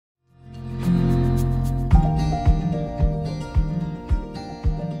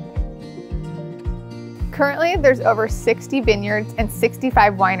Currently, there's over 60 vineyards and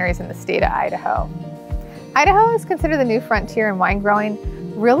 65 wineries in the state of Idaho. Idaho is considered the new frontier in wine growing,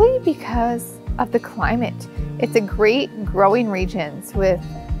 really because of the climate. It's a great growing region with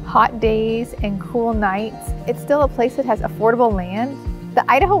hot days and cool nights. It's still a place that has affordable land. The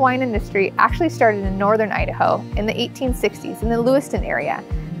Idaho wine industry actually started in northern Idaho in the 1860s in the Lewiston area.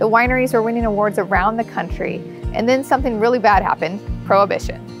 The wineries were winning awards around the country, and then something really bad happened: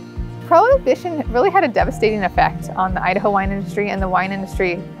 Prohibition. Prohibition really had a devastating effect on the Idaho wine industry and the wine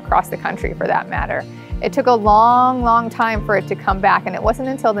industry across the country for that matter. It took a long, long time for it to come back, and it wasn't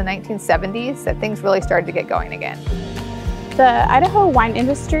until the 1970s that things really started to get going again. The Idaho wine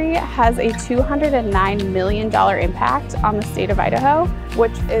industry has a $209 million impact on the state of Idaho,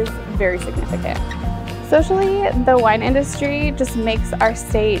 which is very significant. Socially, the wine industry just makes our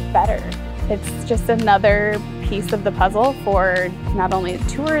state better. It's just another piece of the puzzle for not only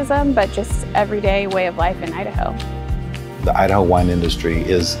tourism, but just everyday way of life in Idaho. The Idaho wine industry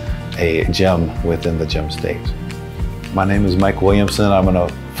is a gem within the gem state. My name is Mike Williamson. I'm a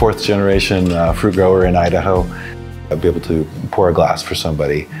fourth generation fruit grower in Idaho. I'll be able to pour a glass for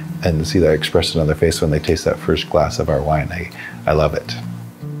somebody and see that expression on their face when they taste that first glass of our wine. I love it.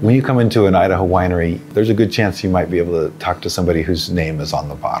 When you come into an Idaho winery, there's a good chance you might be able to talk to somebody whose name is on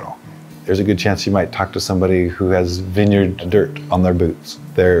the bottle. There's a good chance you might talk to somebody who has vineyard dirt on their boots.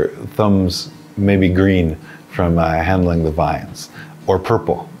 Their thumbs may be green from handling the vines, or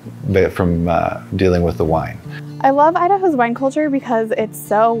purple from dealing with the wine. I love Idaho's wine culture because it's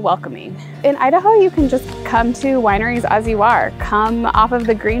so welcoming. In Idaho, you can just come to wineries as you are. Come off of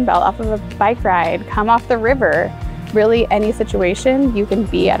the greenbelt, off of a bike ride, come off the river. Really, any situation, you can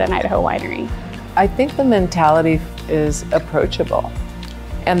be at an Idaho winery. I think the mentality is approachable.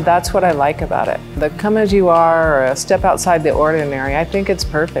 And that's what I like about it. The come as you are, or a step outside the ordinary, I think it's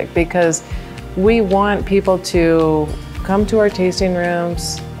perfect because we want people to come to our tasting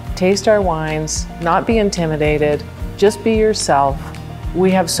rooms, taste our wines, not be intimidated, just be yourself. We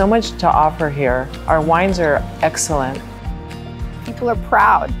have so much to offer here. Our wines are excellent. People are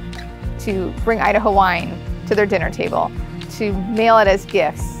proud to bring Idaho wine to their dinner table, to mail it as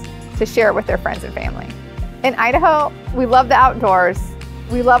gifts, to share it with their friends and family. In Idaho, we love the outdoors,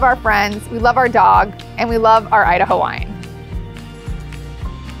 we love our friends, we love our dog, and we love our Idaho wine.